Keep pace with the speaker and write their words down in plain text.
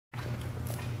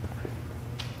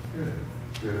Good.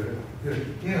 Good. Good.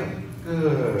 Heel.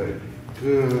 Good.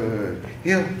 Good.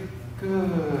 Heel.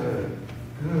 Good.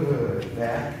 Good.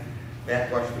 Back.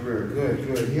 Back. Watch the rear. Good.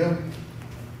 Good. Heel.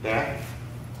 Back.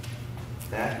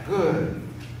 Back. Good.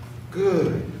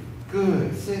 Good.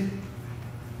 Good. Sit.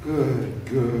 Good.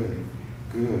 Good.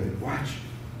 Good. Watch.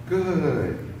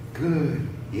 Good. Good.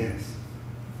 Yes.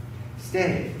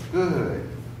 Stay. Good.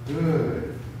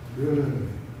 Good. Good.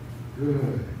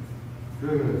 Good.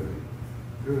 Good.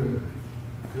 Good.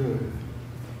 Good.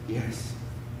 Yes.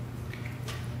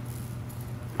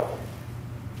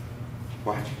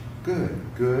 Watch. Good.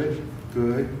 Good.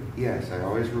 Good. Yes. I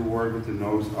always reward with the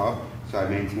nose up, so I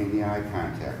maintain the eye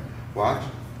contact. Watch.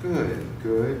 Good.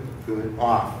 Good. Good.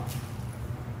 Off.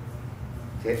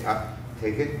 Take up.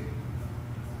 Take it.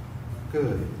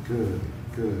 Good. Good.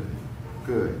 Good.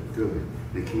 Good. Good.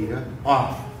 Nikita.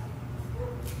 Off.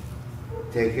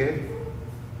 Take it.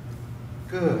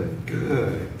 Good.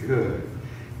 Good. Good.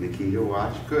 Nikita,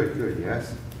 watch. Good. Good.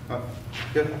 Yes. Up.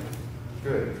 Good.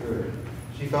 Good. Good.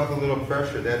 She felt a little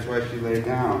pressure. That's why she laid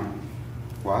down.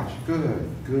 Watch. Good.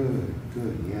 Good.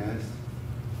 Good. Yes.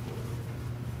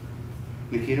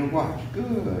 Nikita, watch.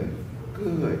 Good.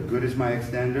 Good. Good is my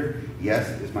extender. Yes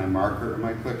is my marker or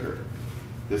my clicker.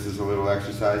 This is a little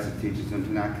exercise that teaches them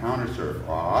to not counter serve.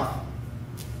 Off.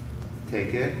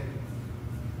 Take it.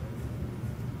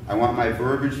 I want my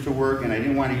verbiage to work, and I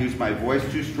didn't want to use my voice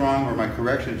too strong or my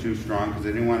correction too strong because I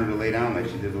didn't want her to lay down like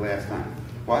she did the last time.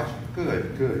 Watch.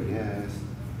 Good. Good. Yes.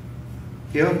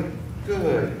 Heel.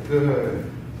 Good.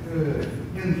 Good. Good.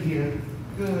 In here.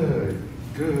 Good.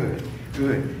 Good.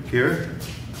 Good. Here.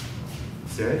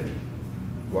 Sit.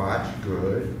 Watch.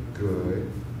 Good. Good.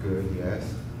 Good.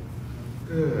 Yes.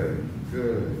 Good.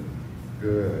 Good.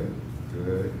 Good.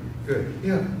 Good. Good.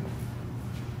 Yeah.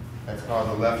 That's called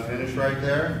the left finish right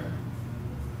there.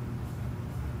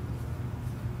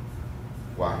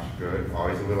 Watch. Good.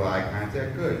 Always a little eye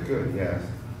contact. Good. Good. Yes.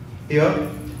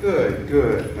 Heel. Good.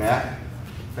 Good. Back.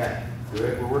 Back.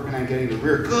 Good. We're working on getting the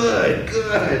rear. Good.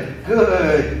 Good.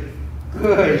 Good.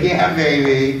 Good. Yeah,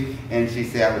 baby. And she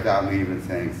sat without me even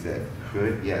saying sit.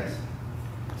 Good. Yes.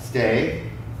 Stay.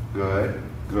 Good.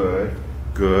 Good.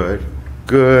 Good.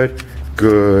 Good.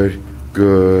 Good.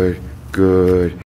 Good. Good.